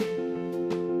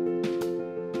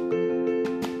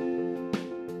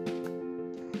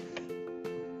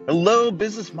Hello,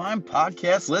 Business Mind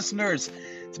Podcast listeners.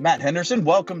 It's Matt Henderson.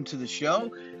 Welcome to the show.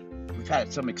 We've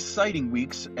had some exciting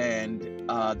weeks, and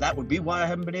that would be why I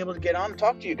haven't been able to get on and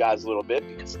talk to you guys a little bit,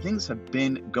 because things have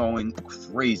been going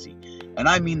crazy. And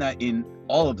I mean that in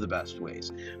all of the best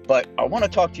ways. But I want to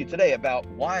talk to you today about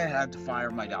why I had to fire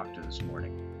my doctor this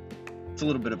morning. It's a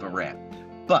little bit of a rant,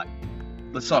 but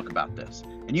let's talk about this.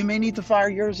 And you may need to fire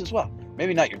yours as well.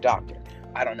 Maybe not your doctor.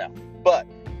 I don't know. But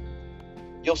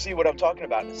you'll see what I'm talking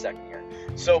about in a second here.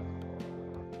 So,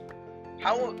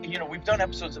 we've done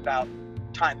episodes about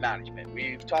time management.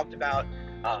 We've talked about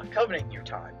coveting your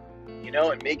time,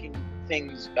 and making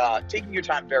things, taking your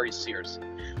time very seriously.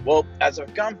 Well, as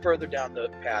I've gone further down the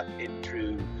path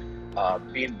into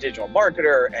being a digital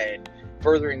marketer and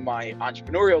furthering my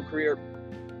entrepreneurial career,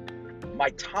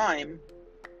 my time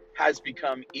has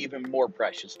become even more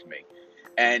precious to me.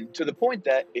 And to the point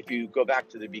that if you go back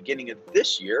to the beginning of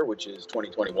this year, which is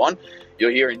 2021, you'll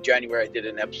hear in January I did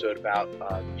an episode about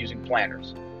using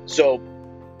planners. So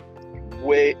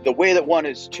the way that one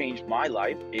has changed my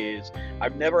life is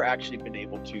I've never actually been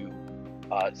able to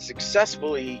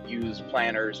successfully use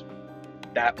planners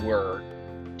that were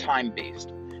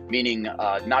time-based, meaning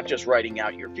not just writing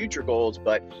out your future goals,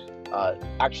 but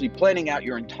actually planning out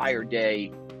your entire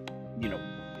day,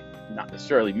 not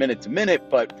necessarily minute to minute,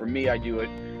 but for me, I do it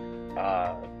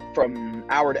from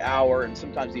hour to hour and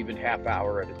sometimes even half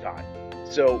hour at a time.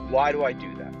 So why do I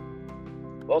do that?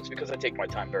 Well, it's because I take my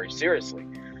time very seriously.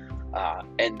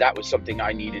 And that was something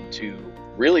I needed to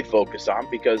really focus on,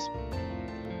 because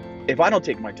if I don't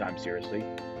take my time seriously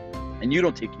and you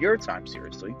don't take your time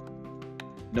seriously,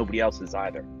 nobody else is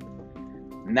either.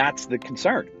 And that's the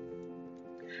concern.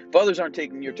 If others aren't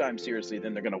taking your time seriously,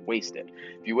 then they're going to waste it.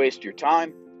 If you waste your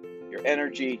time, your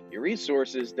energy, your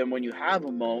resources, then when you have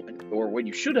a moment, or when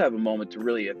you should have a moment to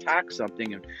really attack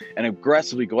something and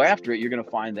aggressively go after it, you're going to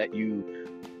find that you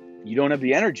don't have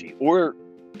the energy, or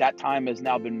that time has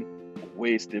now been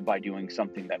wasted by doing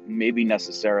something that maybe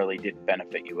necessarily didn't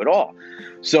benefit you at all.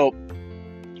 So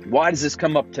why does this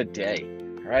come up today,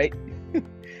 right?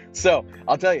 So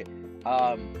I'll tell you,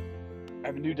 I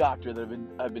have a new doctor that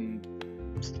I've been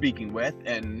speaking with,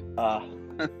 and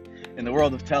in the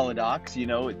world of teledocs,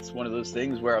 it's one of those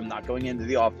things where I'm not going into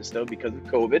the office though because of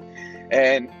COVID,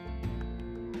 and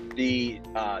the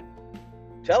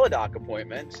teledoc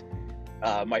appointments,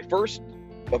 my first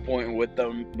appointment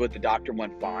with the doctor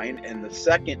went fine, and the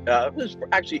second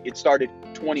it started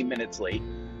 20 minutes late,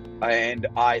 and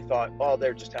I thought, oh,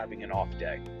 they're just having an off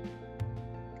day.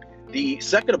 The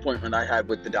second appointment I had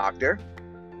with the doctor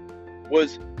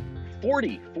was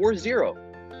 40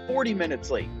 minutes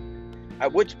late.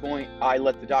 At which point I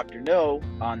let the doctor know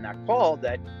on that call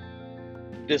that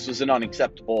this was an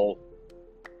unacceptable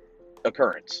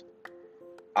occurrence.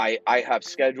 I have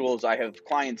schedules, I have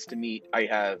clients to meet, I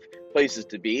have places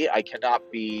to be. I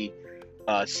cannot be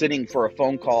sitting for a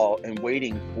phone call and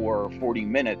waiting for 40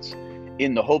 minutes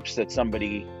in the hopes that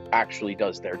somebody actually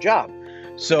does their job.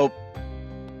 So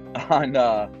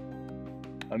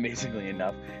amazingly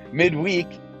enough, midweek,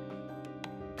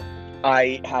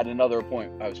 I had another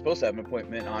appointment. I was supposed to have an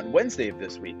appointment on Wednesday of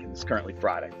this week, and it's currently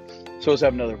Friday. Supposed to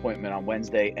have another appointment on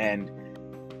Wednesday, and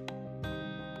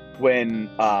when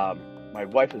my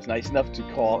wife was nice enough to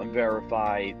call and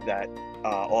verify that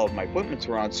all of my appointments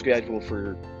were on schedule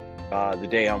for the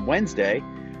day on Wednesday,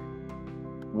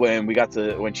 when she got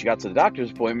to the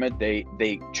doctor's appointment, they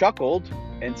chuckled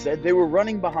and said they were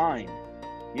running behind.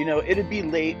 It'd be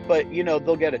late, but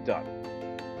they'll get it done.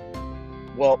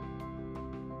 Well,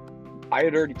 I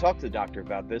had already talked to the doctor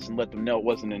about this and let them know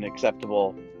that's not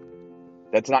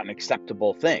an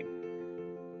acceptable thing.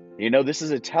 This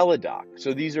is a teledoc.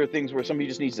 So these are things where somebody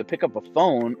just needs to pick up a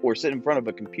phone or sit in front of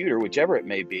a computer, whichever it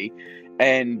may be,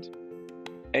 and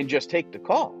just take the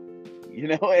call,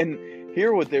 and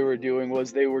here what they were doing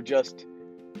was they were just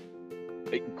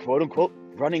quote unquote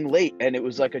running late, and it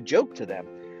was like a joke to them.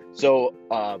 So,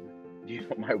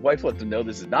 my wife let them know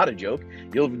this is not a joke.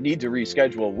 You'll need to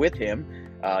reschedule with him.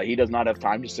 He does not have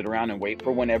time to sit around and wait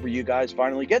for whenever you guys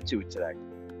finally get to it today.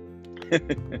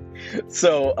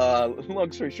 So,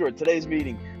 long story short, today's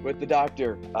meeting with the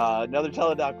doctor, another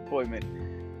teledoc appointment.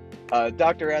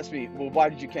 Doctor asked me, well, why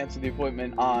did you cancel the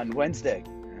appointment on Wednesday?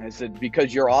 And I said,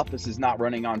 because your office is not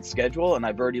running on schedule, and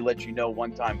I've already let you know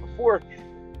one time before.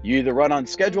 You either run on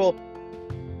schedule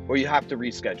or you have to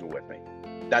reschedule with me.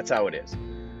 That's how it is.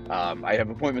 I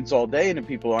have appointments all day, and if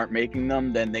people aren't making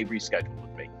them, then they reschedule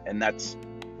with me. And that's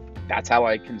how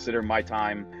I consider my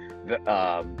time,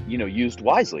 used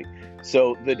wisely.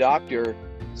 So the doctor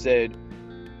said,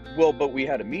 well, but we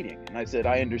had a meeting. And I said,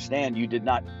 I understand you did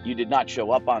not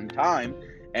show up on time,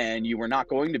 and you were not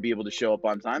going to be able to show up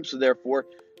on time. So therefore,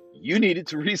 you needed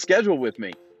to reschedule with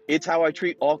me. It's how I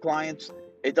treat all clients.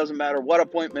 It doesn't matter what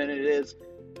appointment it is.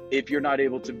 If you're not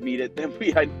able to meet it, then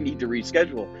I need to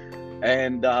reschedule.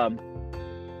 And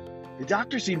the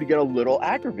doctor seemed to get a little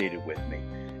aggravated with me.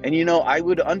 And, I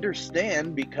would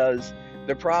understand, because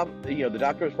the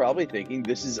doctor was probably thinking,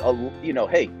 this is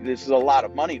hey, this is a lot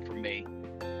of money for me,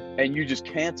 and you just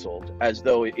canceled as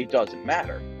though it doesn't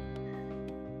matter.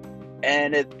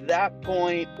 And at that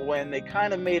point, when they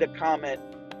kind of made a comment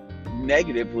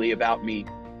negatively about me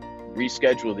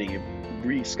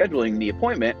rescheduling the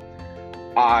appointment,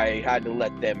 I had to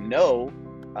let them know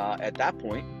at that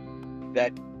point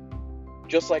that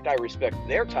just like I respect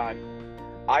their time,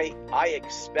 I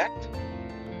expect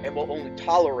and will only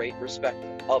tolerate respect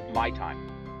of my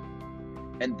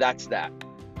time. And that's that.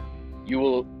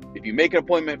 If you make an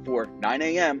appointment for 9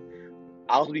 a.m.,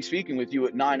 I'll be speaking with you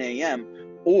at 9 a.m.,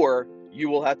 or you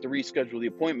will have to reschedule the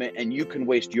appointment, and you can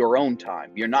waste your own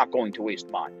time. You're not going to waste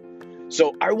mine.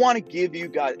 So I want to give you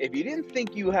guys, if you didn't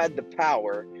think you had the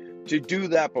power to do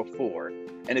that before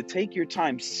and to take your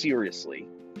time seriously,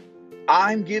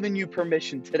 I'm giving you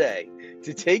permission today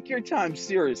to take your time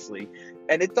seriously.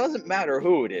 And it doesn't matter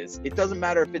who it is. It doesn't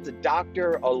matter if it's a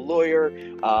doctor, a lawyer.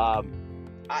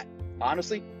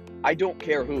 Honestly, I don't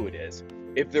care who it is.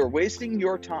 If they're wasting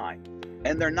your time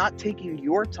and they're not taking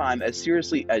your time as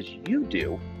seriously as you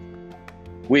do,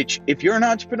 which if you're an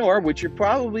entrepreneur, which you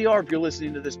probably are if you're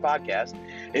listening to this podcast,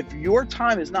 if your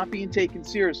time is not being taken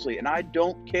seriously, and I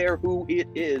don't care who it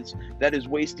is that is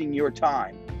wasting your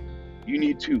time, you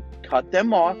need to cut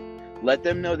them off, let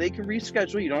them know they can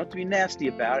reschedule. You don't have to be nasty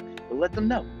about it, but let them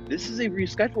know this is a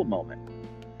reschedule moment.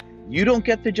 You don't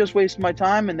get to just waste my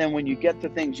time, and then when you get to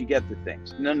things, you get to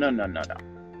things.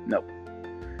 No.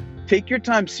 Take your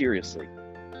time seriously.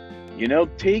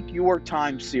 Take your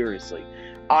time seriously.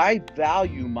 I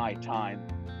value my time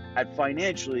at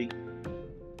financially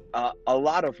a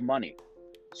lot of money.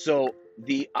 So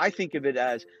I think of it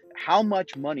as, how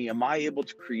much money am I able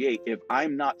to create if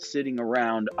I'm not sitting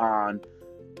around on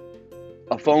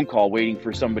a phone call waiting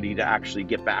for somebody to actually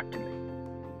get back to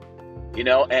me?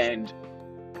 And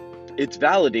it's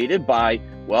validated by,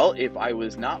 well, if I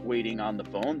was not waiting on the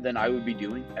phone, then I would be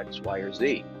doing X, Y, or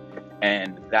Z.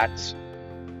 And that's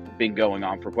been going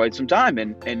on for quite some time.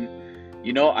 And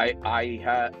I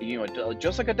have,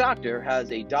 just like a doctor has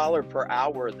 $1 per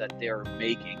hour that they're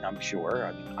making, I'm sure.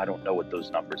 I mean, I don't know what those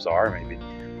numbers are. Maybe,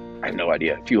 I have no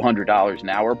idea, a few $100s an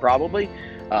hour probably,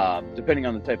 depending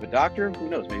on the type of doctor. Who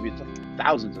knows? Maybe it's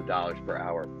thousands of dollars per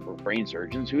hour for brain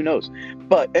surgeons. Who knows?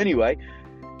 But anyway,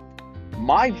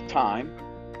 my time,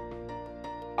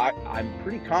 I'm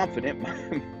pretty confident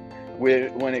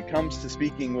when it comes to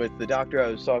speaking with the doctor I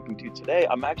was talking to today.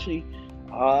 I'm actually,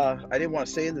 I didn't want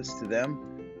to say this to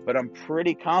them, but I'm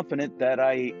pretty confident that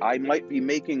I might be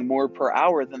making more per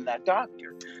hour than that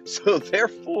doctor. So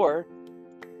therefore,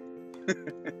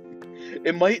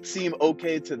 it might seem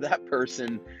okay to that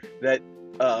person that,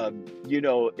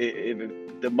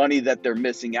 if the money that they're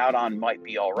missing out on might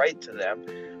be all right to them,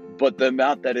 but the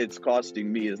amount that it's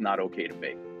costing me is not okay to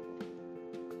me.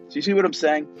 So you see what I'm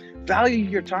saying? Value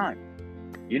your time.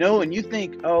 And you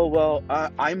think, oh, well,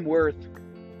 I'm worth,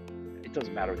 it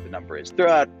doesn't matter what the number is,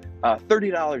 throw out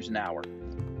 $30 an hour,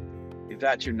 if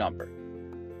that's your number,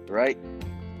 right?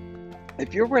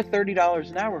 If you're worth $30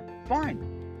 an hour, fine.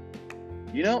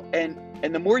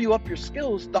 And the more you up your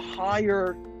skills, the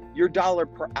higher your dollar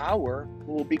per hour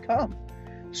will become.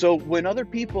 So when other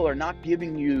people are not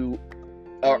giving you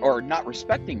or not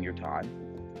respecting your time,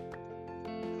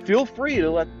 feel free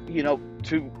to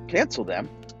to cancel them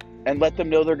and let them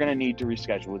know they're going to need to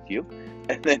reschedule with you,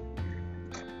 and then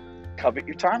covet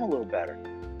your time a little better.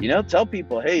 Tell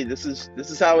people, hey, this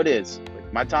is how it is.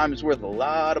 Like, my time is worth a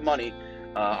lot of money.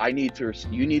 You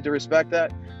need to respect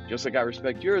that, just like I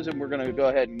respect yours, and we're going to go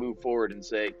ahead and move forward and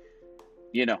say,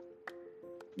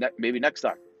 maybe next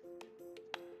time.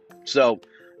 So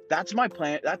that's my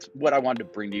plan. That's what I wanted to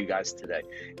bring to you guys today.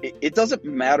 It doesn't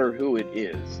matter who it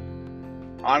is.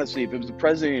 Honestly, if it was the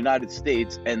President of the United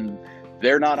States and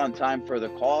they're not on time for the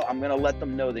call, I'm going to let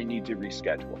them know they need to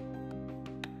reschedule.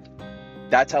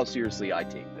 That's how seriously I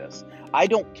take this. I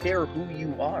don't care who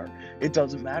you are. It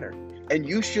doesn't matter. And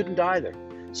you shouldn't either.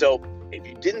 So if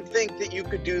you didn't think that you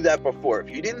could do that before, if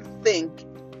you didn't think,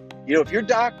 if your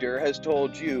doctor has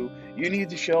told you need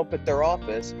to show up at their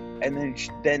office and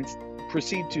then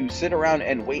proceed to sit around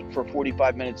and wait for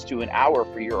 45 minutes to an hour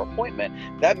for your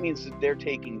appointment, that means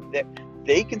that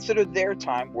they consider their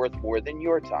time worth more than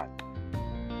your time,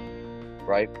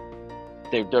 right?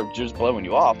 They're just blowing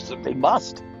you off, so they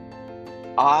must.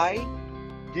 I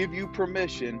give you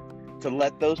permission to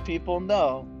let those people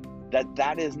know that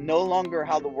that is no longer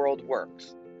how the world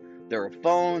works. There are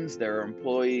phones, there are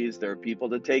employees, there are people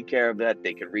to take care of that.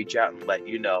 They can reach out and let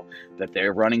you know that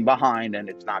they're running behind and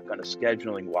it's not going to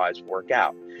scheduling wise work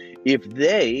out. If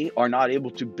they are not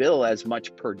able to bill as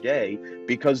much per day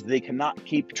because they cannot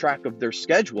keep track of their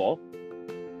schedule,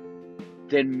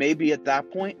 then maybe at that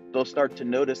point they'll start to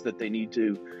notice that they need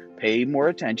to pay more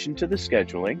attention to the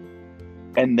scheduling,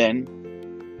 and then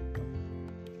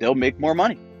they'll make more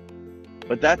money.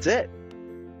 But that's it.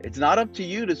 It's not up to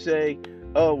you to say,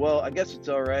 oh, well, I guess it's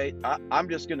all right. I'm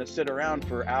just going to sit around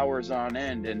for hours on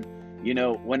end. And,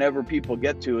 whenever people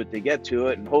get to it, they get to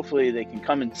it. And hopefully they can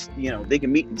come and, they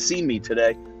can meet and see me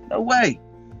today. No way.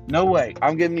 No way.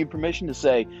 I'm giving you permission to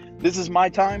say, this is my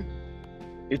time.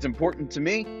 It's important to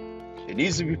me. It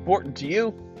needs to be important to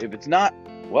you. If it's not,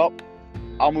 well,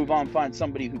 I'll move on and find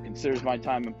somebody who considers my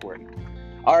time important.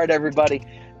 All right, everybody.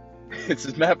 This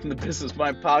is Matt from the Business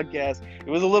Mind Podcast. It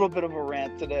was a little bit of a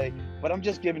rant today, but I'm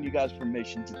just giving you guys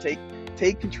permission to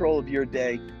take control of your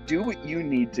day. Do what you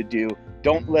need to do.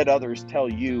 Don't let others tell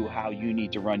you how you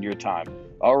need to run your time.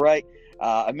 All right.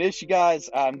 I miss you guys.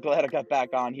 I'm glad I got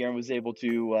back on here and was able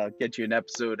to get you an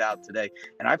episode out today.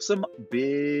 And I have some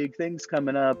big things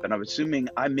coming up, and I'm assuming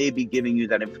I may be giving you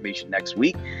that information next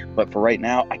week. But for right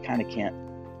now, I kind of can't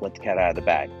let the cat out of the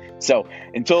bag. So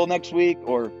until next week,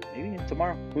 or maybe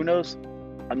tomorrow, who knows?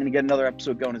 I'm going to get another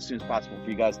episode going as soon as possible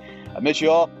for you guys. I miss you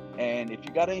all. And if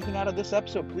you got anything out of this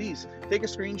episode, please take a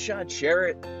screenshot, share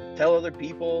it, tell other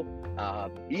people.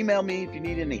 Email me if you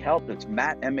need any help. It's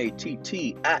Matt,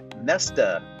 M-A-T-T, at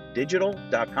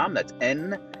nestadigital.com. That's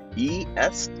N-E-S-T-A,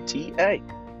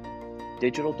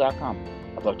 digital.com.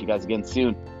 I'll talk to you guys again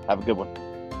soon. Have a good one.